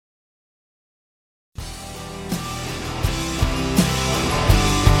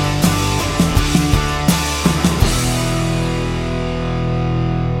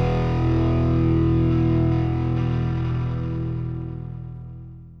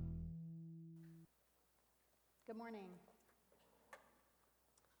morning.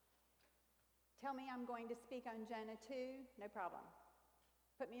 Tell me I'm going to speak on Jonah 2, no problem.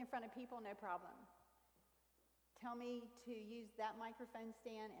 Put me in front of people, no problem. Tell me to use that microphone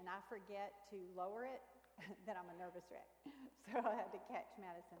stand and I forget to lower it, then I'm a nervous wreck. So I'll have to catch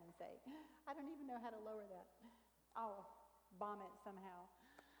Madison and say, I don't even know how to lower that. I'll bomb it somehow.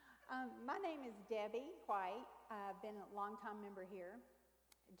 My name is Debbie White. I've been a long-time member here.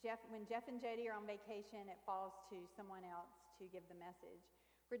 When Jeff and Jody are on vacation, it falls to someone else to give the message.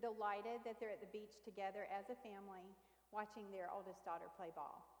 We're delighted that they're at the beach together as a family, watching their oldest daughter play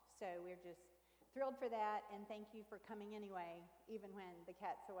ball. So we're just thrilled for that, and thank you for coming anyway, even when the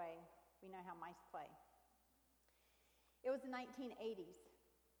cat's away. We know how mice play. It was the 1980s.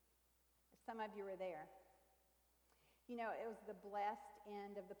 Some of you were there. You know, it was the blessed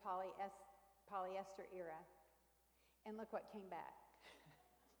end of the polyester era. And look what came back.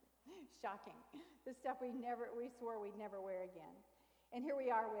 Shocking. The stuff we swore we'd never wear again. And here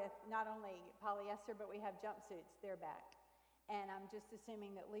we are with not only polyester, but we have jumpsuits. They're back. And I'm just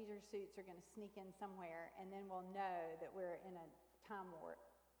assuming that leisure suits are going to sneak in somewhere, and then we'll know that we're in a time warp.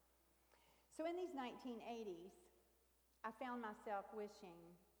 So in these 1980s, I found myself wishing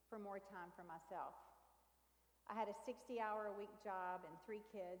for more time for myself. I had a 60-hour-a-week job and 3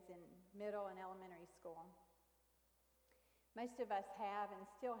 kids in middle and elementary school. Most of us have and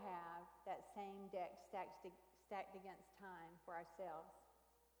still have that same deck stacked against time for ourselves.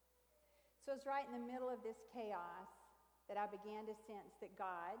 So it's right in the middle of this chaos that I began to sense that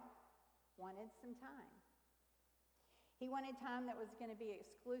God wanted some time. He wanted time that was going to be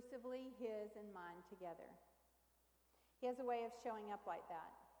exclusively His and mine together. He has a way of showing up like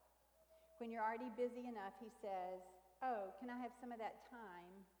that. When you're already busy enough, He says, "Oh, can I have some of that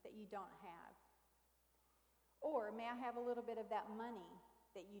time that you don't have? Or may I have a little bit of that money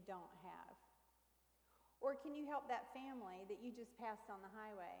that you don't have? Or can you help that family that you just passed on the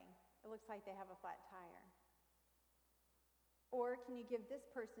highway? It looks like they have a flat tire. Or can you give this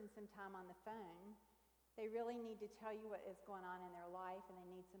person some time on the phone? They really need to tell you what is going on in their life and they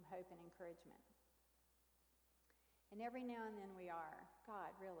need some hope and encouragement." And every now and then we are,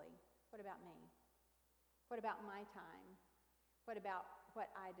 God, really, what about me? What about my time? What about what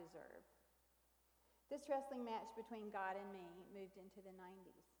I deserve? This wrestling match between God and me moved into the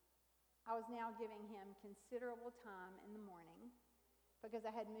 90s. I was now giving Him considerable time in the morning because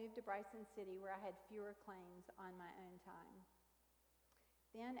I had moved to Bryson City where I had fewer claims on my own time.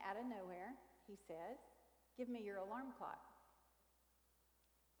 Then, out of nowhere, He said, "Give me your alarm clock."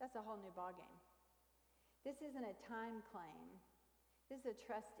 That's a whole new ballgame. This isn't a time claim. This is a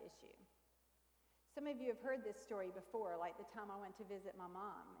trust issue. Some of you have heard this story before, like the time I went to visit my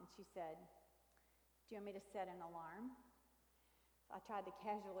mom, and she said, "Do you want me to set an alarm?" So I tried to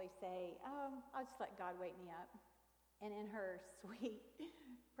casually say, "Oh, I'll just let God wake me up." And in her sweet,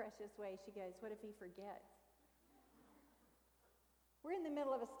 precious way, she goes, "What if He forgets?" We're in the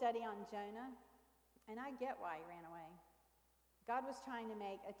middle of a study on Jonah, and I get why he ran away. God was trying to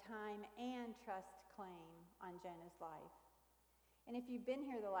make a time and trust claim on Jonah's life. And if you've been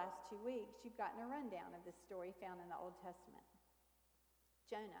here the last 2 weeks, you've gotten a rundown of this story found in the Old Testament.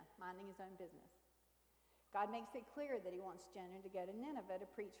 Jonah, minding his own business. God makes it clear that He wants Jonah to go to Nineveh to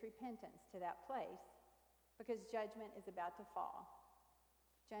preach repentance to that place because judgment is about to fall.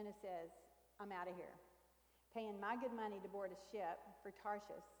 Jonah says, "I'm out of here, paying my good money to board a ship for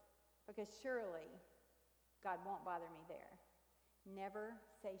Tarshish because surely God won't bother me there." Never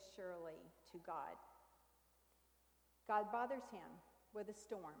say surely to God. God bothers him with a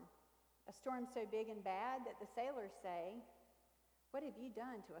storm so big and bad that the sailors say, "What have you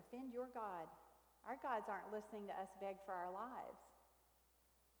done to offend your God? Our gods aren't listening to us beg for our lives."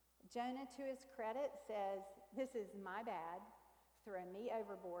 Jonah, to his credit, says, "This is my bad. Throw me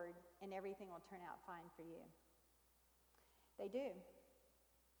overboard and everything will turn out fine for you." They do.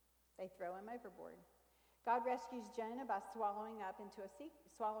 They throw him overboard. God rescues Jonah by swallowing him up into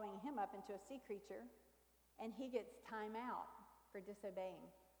a sea creature, and he gets time out for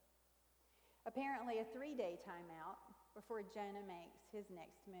disobeying. Apparently a 3-day timeout before Jonah makes his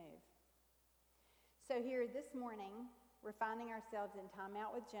next move. So here this morning, we're finding ourselves in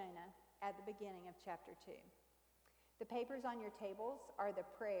timeout with Jonah at the beginning of chapter 2. The papers on your tables are the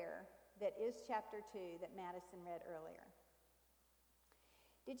prayer that is chapter 2 that Madison read earlier.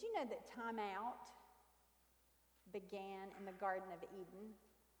 Did you know that timeout began in the Garden of Eden?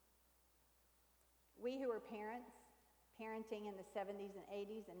 We who were parents, parenting in the 70s and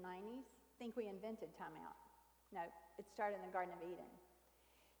 80s and 90s, think we invented timeout. No, it started in the Garden of Eden.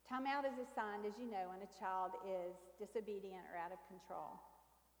 Timeout is assigned, as you know, when a child is disobedient or out of control.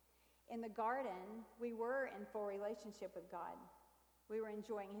 In the garden, we were in full relationship with God. We were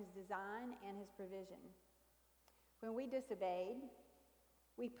enjoying his design and his provision. When we disobeyed,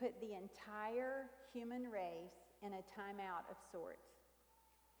 we put the entire human race in a timeout of sorts.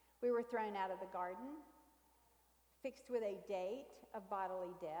 We were thrown out of the garden, fixed with a date of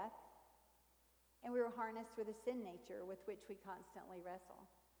bodily death, and we were harnessed with a sin nature with which we constantly wrestle.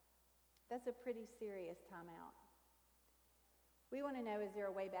 That's a pretty serious timeout. We want to know, is there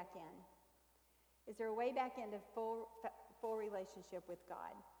a way back in? Is there a way back into full relationship with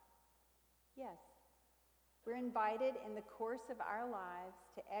God? Yes. We're invited in the course of our lives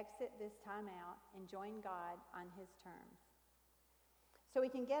to exit this timeout and join God on his terms. So we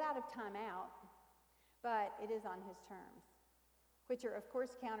can get out of timeout, but it is on his terms, which are, of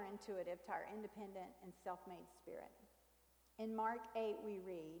course, counterintuitive to our independent and self-made spirit. In Mark 8, we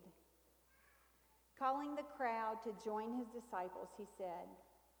read, calling the crowd to join his disciples, he said,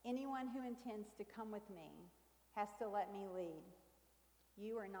 anyone who intends to come with me has to let me lead.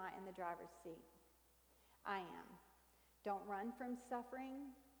 You are not in the driver's seat. I am. Don't run from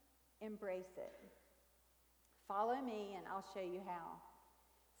suffering. Embrace it. Follow me and I'll show you how.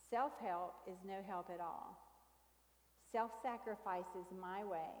 Self-help is no help at all. Self-sacrifice is my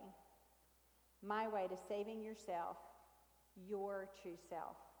way to saving yourself, your true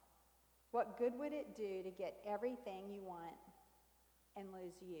self. What good would it do to get everything you want and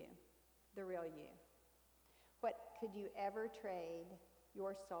lose you, the real you? What could you ever trade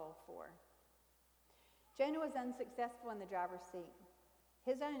your soul for? Jonah was unsuccessful in the driver's seat.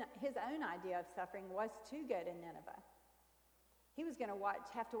 His own idea of suffering was to go to Nineveh. He was going to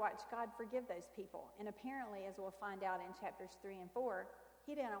have to watch God forgive those people. And apparently, as we'll find out in chapters 3 and 4,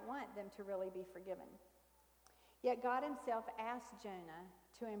 he didn't want them to really be forgiven. Yet God himself asked Jonah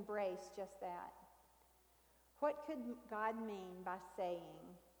to embrace just that. What could God mean by saying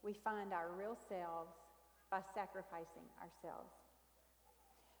we find our real selves by sacrificing ourselves?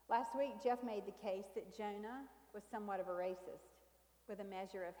 Last week, Jeff made the case that Jonah was somewhat of a racist with a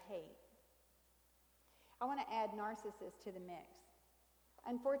measure of hate. I want to add narcissist to the mix.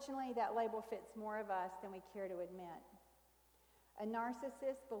 Unfortunately, that label fits more of us than we care to admit. A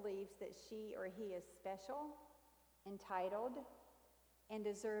narcissist believes that she or he is special, entitled, and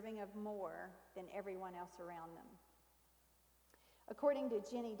deserving of more than everyone else around them. According to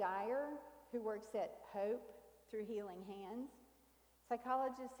Jenny Dyer, who works at Hope through Healing Hands,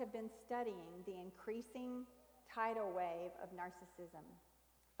 psychologists have been studying the increasing tidal wave of narcissism,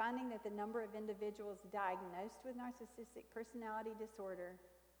 finding that the number of individuals diagnosed with narcissistic personality disorder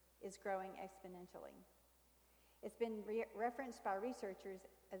is growing exponentially. It's been referenced by researchers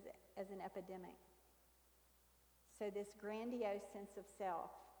as an epidemic. So this grandiose sense of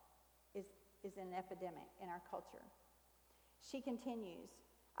self is an epidemic in our culture. She continues,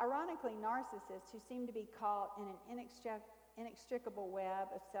 ironically, narcissists who seem to be caught in an inextricable web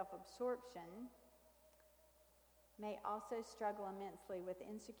of self-absorption may also struggle immensely with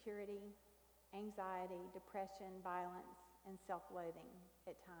insecurity, anxiety, depression, violence, and self-loathing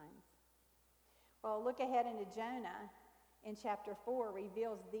at times. Well, a look ahead into Jonah in chapter 4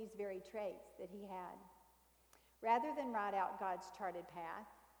 reveals these very traits that he had. Rather than ride out God's charted path,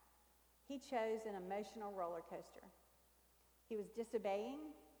 he chose an emotional roller coaster. He was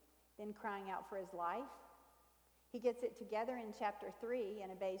disobeying, then crying out for his life. He gets it together in chapter 3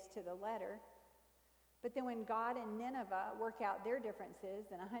 and obeys to the letter. But then when God and Nineveh work out their differences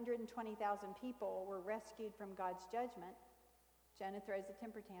and 120,000 people were rescued from God's judgment, Jonah throws a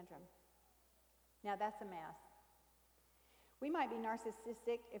temper tantrum. Now that's a mess. We might be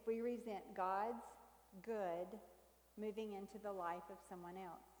narcissistic if we resent God's good moving into the life of someone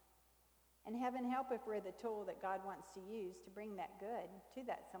else. And heaven help if we're the tool that God wants to use to bring that good to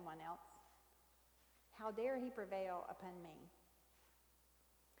that someone else. How dare he prevail upon me?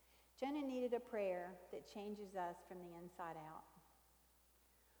 Jonah needed a prayer that changes us from the inside out.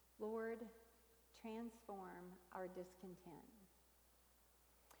 Lord, transform our discontent.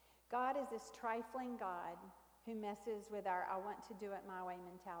 God is this trifling God who messes with our I want to do it my way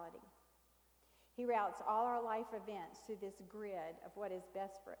mentality. He routes all our life events through this grid of what is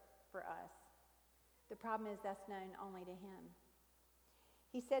best for us. The problem is that's known only to him.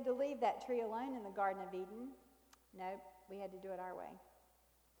 He said to leave that tree alone in the Garden of Eden. Nope, we had to do it our way.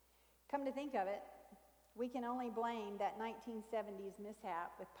 Come to think of it, we can only blame that 1970s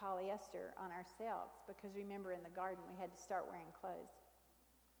mishap with polyester on ourselves because remember in the garden we had to start wearing clothes.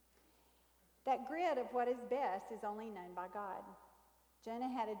 That grid of what is best is only known by God.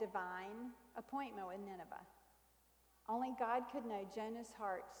 Jonah had a divine appointment with Nineveh. Only God could know Jonah's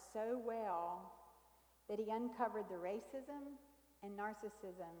heart so well that he uncovered the racism, the hatred, the and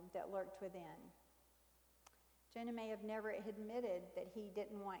narcissism that lurked within. Jonah may have never admitted that he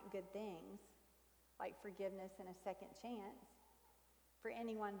didn't want good things, like forgiveness and a second chance, for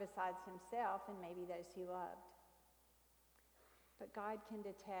anyone besides himself and maybe those he loved. But God can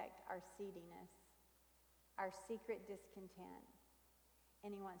detect our seediness, our secret discontent,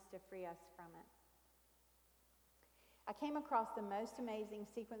 and he wants to free us from it. I came across the most amazing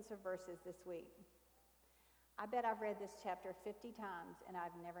sequence of verses this week. I bet I've read this chapter 50 times and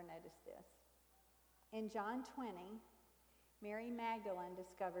I've never noticed this. In John 20, Mary Magdalene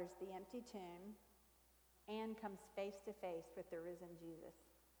discovers the empty tomb and comes face to face with the risen Jesus.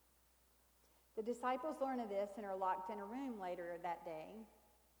 The disciples learn of this and are locked in a room later that day,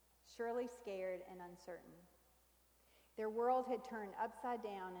 surely scared and uncertain. Their world had turned upside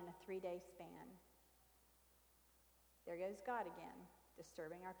down in a 3-day span. There goes God again,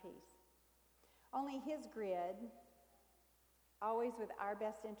 disturbing our peace. Only his grid, always with our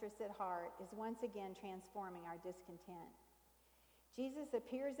best interests at heart, is once again transforming our discontent. Jesus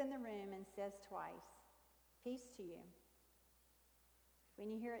appears in the room and says twice, "Peace to you."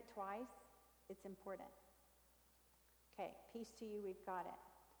 When you hear it twice, it's important. Okay, peace to you, we've got it.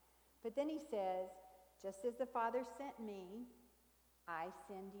 But then he says, "Just as the Father sent me, I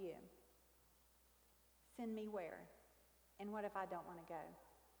send you." Send me where? And what if I don't want to go?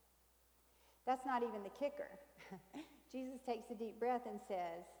 That's not even the kicker. Jesus takes a deep breath and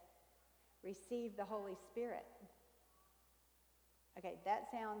says, "Receive the Holy Spirit." Okay, that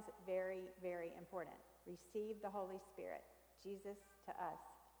sounds very, very important. Receive the Holy Spirit, Jesus to us.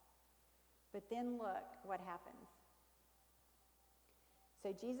 But then look what happens.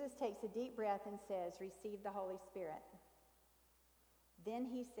 So Jesus takes a deep breath and says, "Receive the Holy Spirit." Then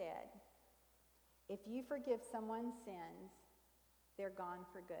he said, "If you forgive someone's sins, they're gone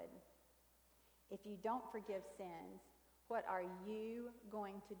for good. If you don't forgive sins, what are you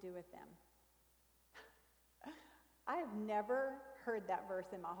going to do with them?" I have never heard that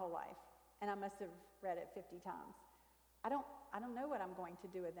verse in my whole life, and I must have read it 50 times. I don't know what I'm going to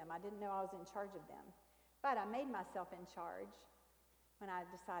do with them. I didn't know I was in charge of them. But I made myself in charge when I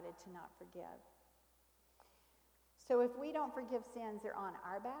decided to not forgive. So if we don't forgive sins, they're on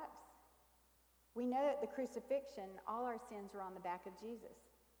our backs. We know that at the crucifixion, all our sins were on the back of Jesus.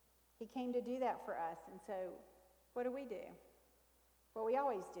 He came to do that for us. And so what do? What we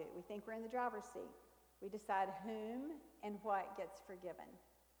always do. We think we're in the driver's seat. We decide whom and what gets forgiven.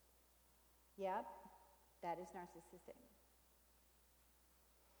 Yep, that is narcissistic.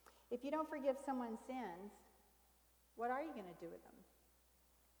 If you don't forgive someone's sins, what are you going to do with them?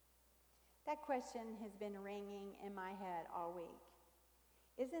 That question has been ringing in my head all week.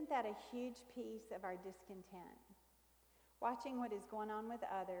 Isn't that a huge piece of our discontent? Watching what is going on with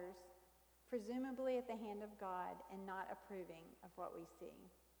others, presumably at the hand of God, and not approving of what we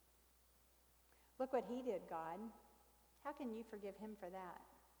see. Look what he did, God. How can you forgive him for that?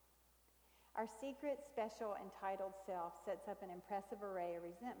 Our secret, special, entitled self sets up an impressive array of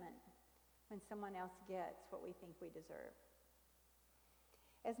resentment when someone else gets what we think we deserve.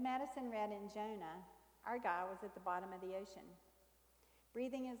 As Madison read in Jonah, our guy was at the bottom of the ocean,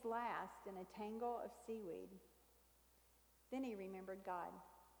 breathing his last in a tangle of seaweed. Then he remembered God.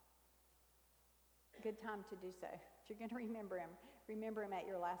 Good time to do so. If you're going to remember him at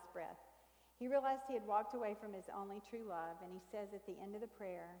your last breath. He realized he had walked away from his only true love, and he says at the end of the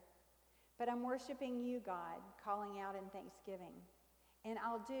prayer, "But I'm worshiping you, God, calling out in thanksgiving, and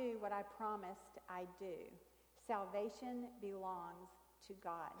I'll do what I promised I'd do. Salvation belongs to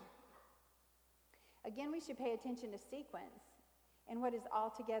God." Again, we should pay attention to sequence and what is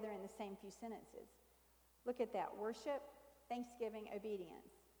all together in the same few sentences. Look at that. Worship, thanksgiving,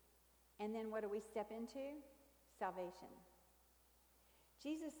 obedience. And then what do we step into? Salvation.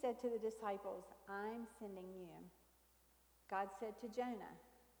 Jesus said to the disciples, "I'm sending you." God said to Jonah,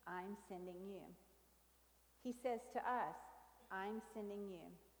 "I'm sending you." He says to us, "I'm sending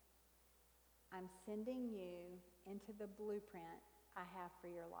you. I'm sending you into the blueprint I have for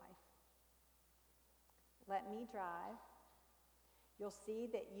your life. Let me drive. You'll see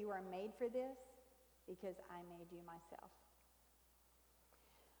that you are made for this because I made you myself."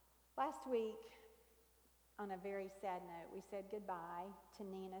 Last week, on a very sad note, we said goodbye to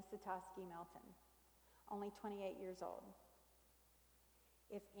Nina Satoski Melton, only 28 years old.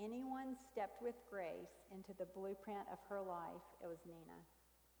 If anyone stepped with grace into the blueprint of her life, it was Nina.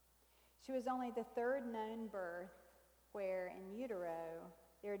 She was only the third known birth where in utero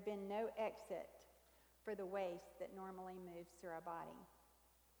there had been no exit for the waste that normally moves through our body.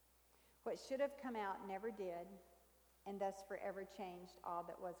 What should have come out never did, and thus forever changed all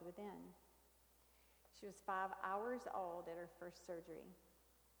that was within. She was 5 hours old at her first surgery,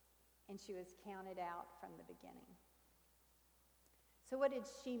 and she was counted out from the beginning. So what did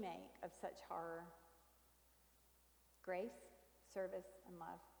she make of such horror? Grace, service, and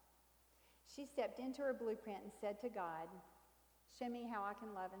love. She stepped into her blueprint and said to God, show me how I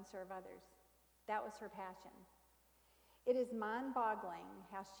can love and serve others. That was her passion. It is mind-boggling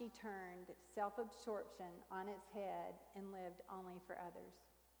how she turned self-absorption on its head and lived only for others.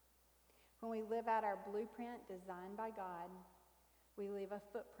 When we live out our blueprint designed by God, we leave a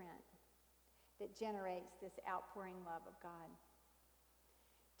footprint that generates this outpouring love of God.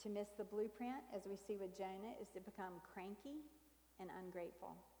 To miss the blueprint, as we see with Jonah, is to become cranky and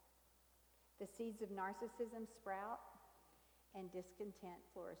ungrateful. The seeds of narcissism sprout and discontent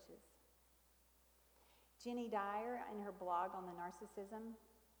flourishes. Jenny Dyer, in her blog on the narcissism,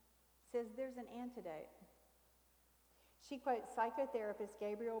 says there's an antidote. She quotes psychotherapist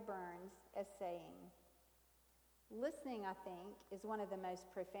Gabriel Burns as saying, listening, I think, is one of the most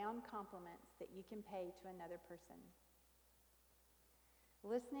profound compliments that you can pay to another person.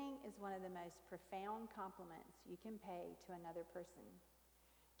 Listening is one of the most profound compliments you can pay to another person.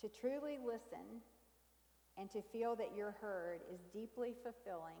 To truly listen and to feel that you're heard is deeply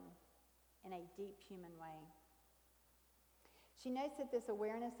fulfilling in a deep human way. She notes that this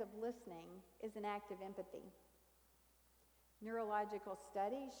awareness of listening is an act of empathy. Neurological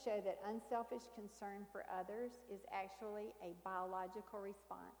studies show that unselfish concern for others is actually a biological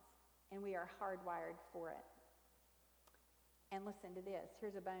response, and we are hardwired for it. And listen to this.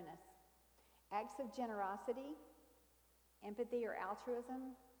 Here's a bonus. Acts of generosity, empathy, or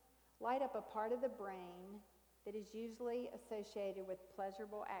altruism light up a part of the brain that is usually associated with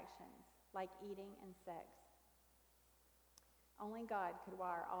pleasurable actions like eating and sex. Only God could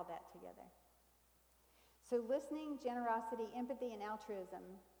wire all that together. So listening, generosity, empathy, and altruism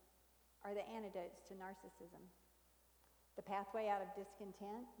are the antidotes to narcissism, the pathway out of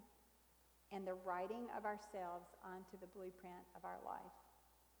discontent, and the writing of ourselves onto the blueprint of our life.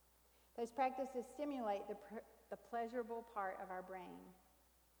 Those practices stimulate the pleasurable part of our brain,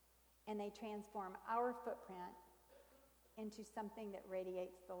 and they transform our footprint into something that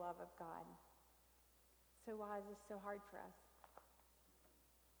radiates the love of God. So why is this so hard for us?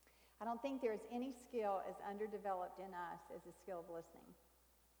 I don't think there is any skill as underdeveloped in us as the skill of listening.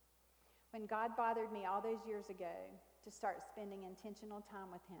 When God bothered me all those years ago to start spending intentional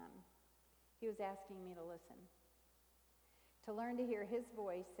time with him, he was asking me to listen, to learn to hear his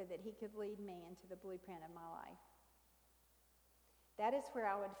voice so that he could lead me into the blueprint of my life. That is where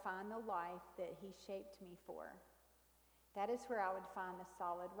I would find the life that he shaped me for. That is where I would find the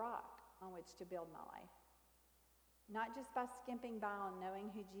solid rock on which to build my life. Not just by skimping by on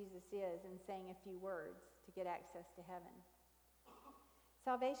knowing who Jesus is and saying a few words to get access to heaven.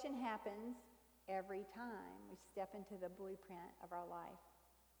 Salvation happens every time we step into the blueprint of our life.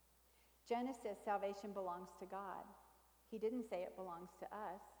 Jonah says salvation belongs to God. He didn't say it belongs to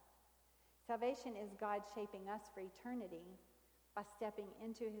us. Salvation is God shaping us for eternity by stepping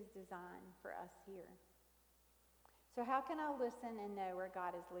into his design for us here. So how can I listen and know where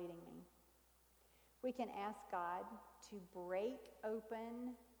God is leading me? We can ask God to break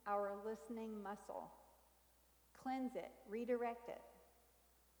open our listening muscle, cleanse it, redirect it,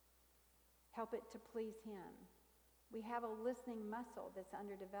 help it to please him. We have a listening muscle that's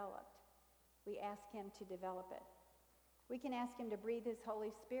underdeveloped. We ask him to develop it. We can ask him to breathe his Holy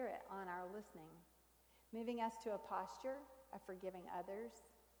Spirit on our listening, moving us to a posture of forgiving others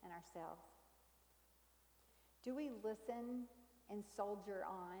and ourselves. Do we listen and soldier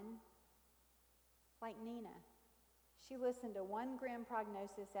on? Like Nina. She listened to one grim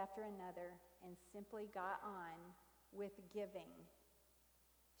prognosis after another and simply got on with giving.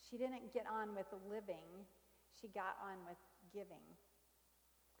 She didn't get on with living. She got on with giving.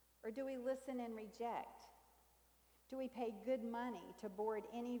 Or do we listen and reject? Do we pay good money to board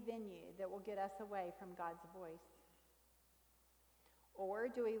any venue that will get us away from God's voice? Or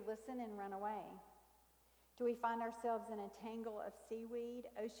do we listen and run away? Do we find ourselves in a tangle of seaweed,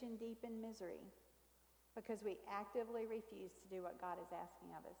 ocean deep in misery, because we actively refuse to do what God is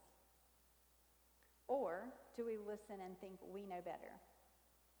asking of us? Or do we listen and think we know better?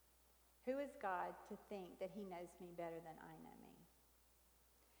 Who is God to think that he knows me better than I know me?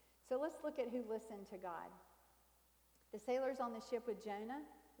 So let's look at who listened to God. The sailors on the ship with Jonah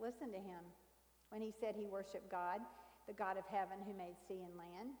listened to him when he said he worshiped God, the God of heaven who made sea and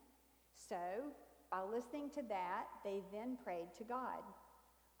land. So, by listening to that, they then prayed to God.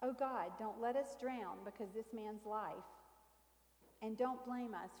 Oh God, don't let us drown because this man's life. And don't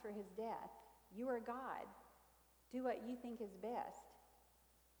blame us for his death. You are God. Do what you think is best.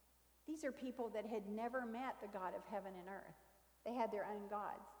 These are people that had never met the God of heaven and earth. They had their own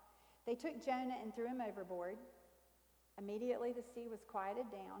gods. They took Jonah and threw him overboard. Immediately the sea was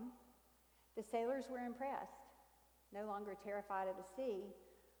quieted down. The sailors were impressed, no longer terrified of the sea,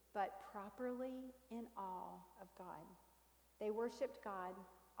 but properly in awe of God. They worshiped God,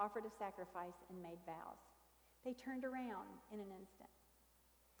 offered a sacrifice, and made vows. They turned around in an instant.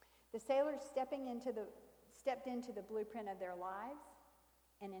 The sailors stepped into the blueprint of their lives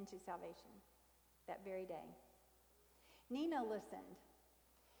and into salvation that very day. Nina listened.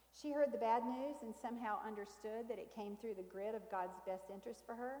 She heard the bad news and somehow understood that it came through the grid of God's best interest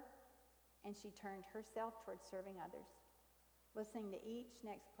for her, and she turned herself towards serving others, listening to each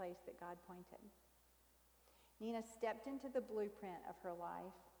next place that God pointed. Nina stepped into the blueprint of her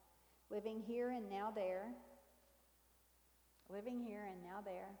life, living here and now there,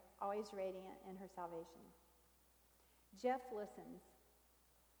 always radiant in her salvation. Jeff listens.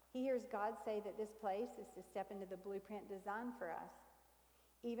 He hears God say that this place is to step into the blueprint designed for us,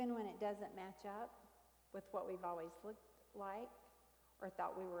 even when it doesn't match up with what we've always looked like or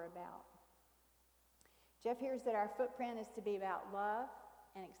thought we were about. Jeff hears that our footprint is to be about love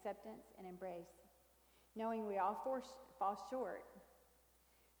and acceptance and embrace, knowing we all fall short,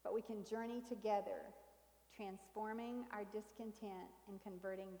 but we can journey together, transforming our discontent and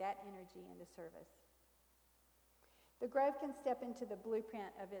converting that energy into service. The Grove can step into the blueprint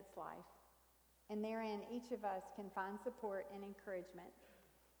of its life, and therein each of us can find support and encouragement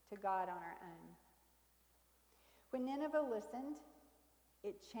to God on our own. When Nineveh listened,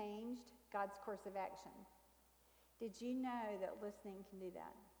 it changed God's course of action. Did you know that listening can do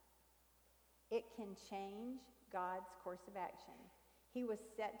that? It can change God's course of action. He was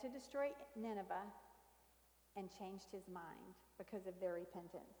set to destroy Nineveh and changed his mind because of their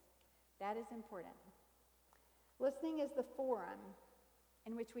repentance. That is important. Listening is the forum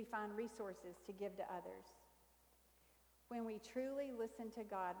in which we find resources to give to others. When we truly listen to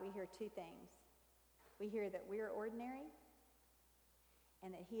God, we hear two things. We hear that we are ordinary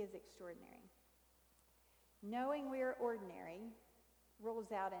and that he is extraordinary. Knowing we are ordinary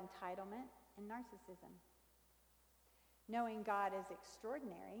rules out entitlement and narcissism. Knowing God is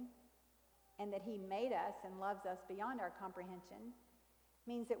extraordinary and that he made us and loves us beyond our comprehension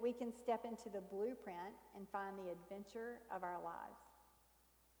means that we can step into the blueprint and find the adventure of our lives,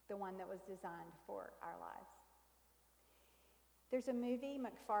 the one that was designed for our lives. There's a movie,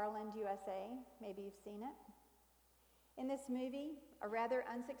 McFarland USA. Maybe you've seen it. In this movie, a rather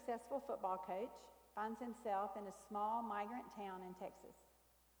unsuccessful football coach finds himself in a small migrant town in Texas.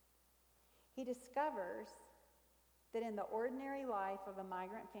 He discovers that in the ordinary life of a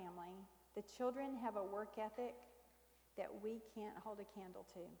migrant family, the children have a work ethic that we can't hold a candle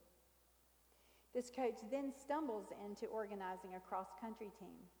to. This coach then stumbles into organizing a cross-country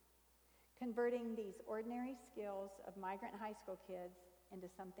team, converting these ordinary skills of migrant high school kids into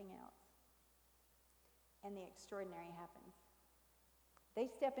something else. And the extraordinary happens. They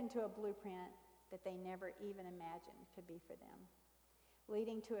step into a blueprint that they never even imagined could be for them,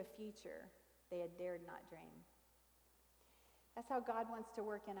 leading to a future they had dared not dream. That's how God wants to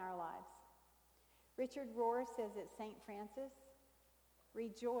work in our lives. Richard Rohr says that St. Francis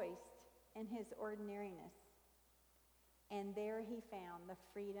rejoiced in his ordinariness, and there he found the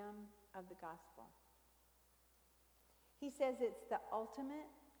freedom of the gospel. He says it's the ultimate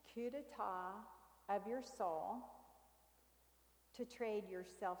coup d'etat of your soul to trade your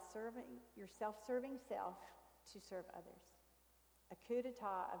self-serving self to serve others. A coup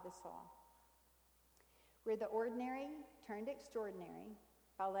d'etat of the soul. Where the ordinary turned extraordinary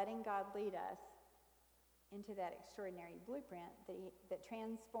by letting God lead us into that extraordinary blueprint that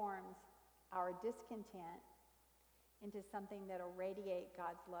transforms our discontent into something that will radiate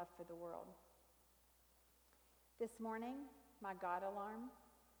God's love for the world. This morning, my God alarm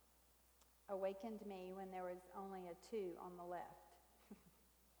awakened me when there was only a 2 on the left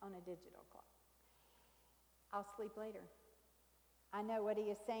on a digital clock. I'll sleep later. I know what he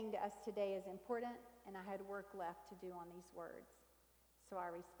is saying to us today is important, and I had work left to do on these words, so I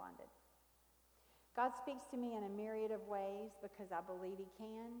responded. God speaks to me in a myriad of ways because I believe he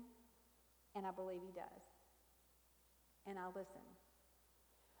can, and I believe he does. And I listen.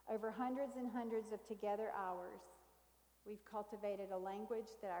 Over hundreds and hundreds of together hours, we've cultivated a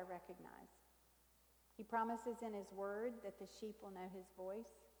language that I recognize. He promises in his word that the sheep will know his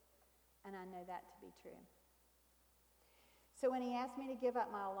voice, and I know that to be true. So when he asked me to give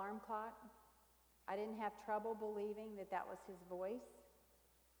up my alarm clock, I didn't have trouble believing that that was his voice.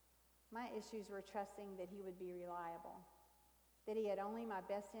 My issues were trusting that he would be reliable, that he had only my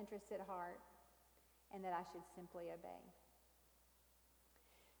best interest at heart, and that I should simply obey.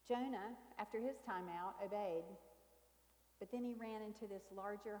 Jonah, after his time out, obeyed, but then he ran into this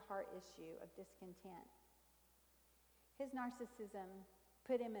larger heart issue of discontent. His narcissism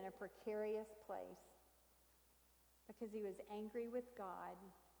put him in a precarious place because he was angry with God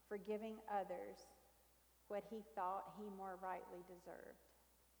for giving others what he thought he more rightly deserved.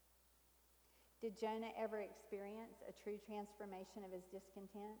 Did Jonah ever experience a true transformation of his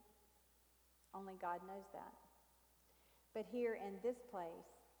discontent? Only God knows that. But here in this place,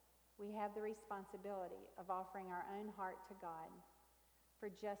 we have the responsibility of offering our own heart to God for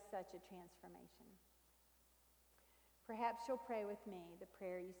just such a transformation. Perhaps you'll pray with me the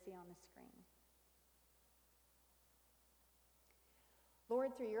prayer you see on the screen.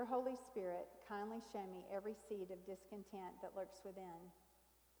 Lord, through your Holy Spirit, kindly show me every seed of discontent that lurks within.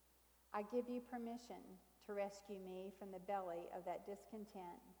 I give you permission to rescue me from the belly of that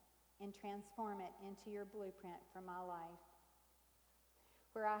discontent and transform it into your blueprint for my life.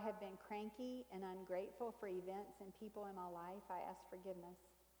 Where I have been cranky and ungrateful for events and people in my life, I ask forgiveness.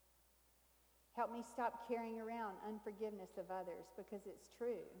 Help me stop carrying around unforgiveness of others, because it's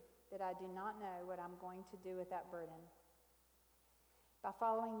true that I do not know what I'm going to do with that burden. By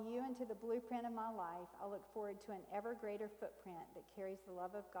following you into the blueprint of my life, I look forward to an ever greater footprint that carries the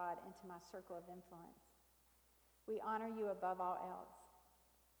love of God into my circle of influence. We honor you above all else.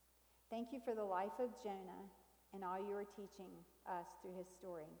 Thank you for the life of Jonah and all you are teaching us through his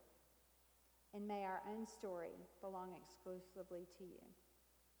story. And may our own story belong exclusively to you.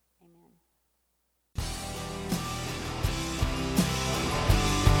 Amen.